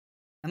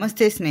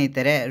ನಮಸ್ತೆ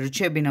ಸ್ನೇಹಿತರೆ,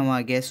 ರುಚಿ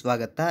ಅಭಿನವಗೆ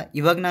ಸ್ವಾಗತ.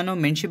 ಇವಾಗ ನಾನು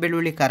ಮೆಣಸು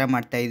ಬೆಳ್ಳುಳ್ಳಿ ಖಾರ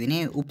ಮಾಡ್ತಾಯಿದ್ದೀನಿ.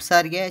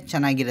 ಉಪ್ಸಾರಿಗೆ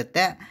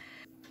ಚೆನ್ನಾಗಿರುತ್ತೆ.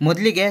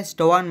 ಮೊದಲಿಗೆ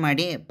ಸ್ಟವ್ ಆನ್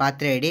ಮಾಡಿ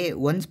ಪಾತ್ರೆ ಇಡಿ.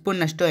 1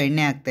 ಸ್ಪೂನ್ನಷ್ಟು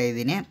ಎಣ್ಣೆ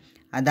ಹಾಕ್ತಾಯಿದ್ದೀನಿ.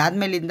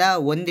 ಅದಾದಮೇಲಿಂದ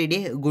 1 ಇಡಿ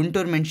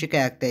ಗುಂಟೂರು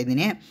ಮೆಣಸಿನ್ಕಾಯಿ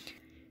ಹಾಕ್ತಾಯಿದ್ದೀನಿ.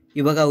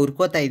 ಇವಾಗ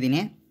ಹುರ್ಕೋತಾ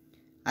ಇದ್ದೀನಿ.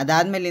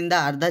 ಅದಾದಮೇಲಿಂದ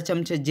ಅರ್ಧ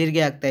ಚಮಚ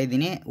ಜೀರಿಗೆ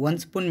ಹಾಕ್ತಾಯಿದ್ದೀನಿ. 1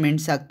 ಸ್ಪೂನ್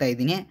ಮೆಣಸು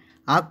ಹಾಕ್ತಾಯಿದ್ದೀನಿ.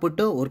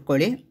 ಹಾಕ್ಬಿಟ್ಟು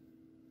ಹುರ್ಕೊಳ್ಳಿ.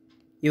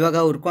 ಇವಾಗ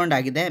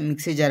ಹುರ್ಕೊಂಡಾಗಿದೆ.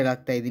 ಮಿಕ್ಸಿ ಜಾರ್ಗೆ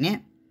ಹಾಕ್ತಾಯಿದ್ದೀನಿ.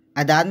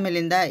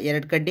 ಅದಾದಮೇಲಿಂದ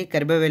 2 ಕಡ್ಡಿ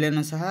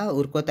ಕರಿಬೇವೆಲೆನೂ ಸಹ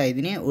ಹುರ್ಕೋತಾ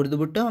ಇದ್ದೀನಿ.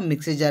 ಹುರಿದ್ಬಿಟ್ಟು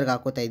ಮಿಕ್ಸಿ ಜಾರ್ಗೆ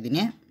ಹಾಕೋತಾ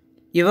ಇದ್ದೀನಿ.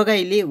 ಇವಾಗ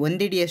ಇಲ್ಲಿ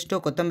 1 ಇಡಿಯಷ್ಟು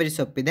ಕೊತ್ತಂಬರಿ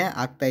ಸೊಪ್ಪಿದೆ,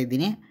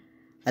 ಹಾಕ್ತಾಯಿದ್ದೀನಿ.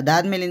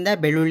 ಅದಾದಮೇಲಿಂದ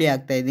ಬೆಳ್ಳುಳ್ಳಿ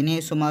ಹಾಕ್ತಾಯಿದ್ದೀನಿ.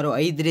 ಸುಮಾರು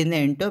 5ರಿಂದ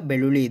 8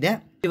 ಬೆಳ್ಳುಳ್ಳಿ ಇದೆ.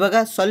 ಇವಾಗ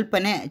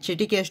ಸ್ವಲ್ಪನೇ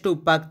ಚಿಟಿಕೆಯಷ್ಟು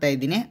ಉಪ್ಪು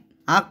ಹಾಕ್ತಾಯಿದ್ದೀನಿ.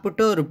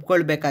 ಹಾಕ್ಬಿಟ್ಟು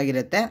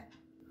ರುಬ್ಕೊಳ್ಬೇಕಾಗಿರುತ್ತೆ.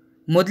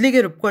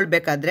 ಮೊದಲಿಗೆ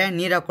ರುಬ್ಕೊಳ್ಬೇಕಾದ್ರೆ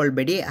ನೀರು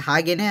ಹಾಕ್ಕೊಳ್ಬೇಡಿ,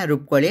 ಹಾಗೆಯೇ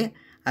ರುಬ್ಕೊಳ್ಳಿ.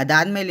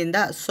 ಅದಾದಮೇಲಿಂದ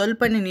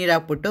ಸ್ವಲ್ಪನೇ ನೀರು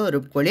ಹಾಕ್ಬಿಟ್ಟು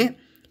ರುಬ್ಕೊಳ್ಳಿ.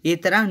 ಈ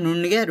ಥರ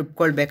ನುಣ್ಣಗೆ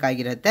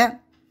ರುಬ್ಕೊಳ್ಬೇಕಾಗಿರುತ್ತೆ.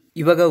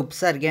 ಇವಾಗ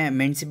ಉಪ್ಸಾರಿಗೆ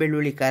ಮೆಣಸು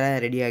ಬೆಳ್ಳುಳ್ಳಿ ಖಾರ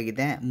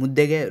ರೆಡಿಯಾಗಿದೆ.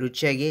 ಮುದ್ದೆಗೆ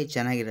ರುಚಿಯಾಗಿ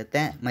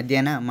ಚೆನ್ನಾಗಿರುತ್ತೆ.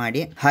 ಮಧ್ಯಾಹ್ನ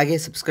ಮಾಡಿ. ಹಾಗೆ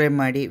ಸಬ್ಸ್ಕ್ರೈಬ್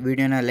ಮಾಡಿ,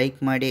 ವಿಡಿಯೋನ ಲೈಕ್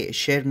ಮಾಡಿ,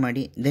 ಶೇರ್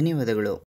ಮಾಡಿ. ಧನ್ಯವಾದಗಳು.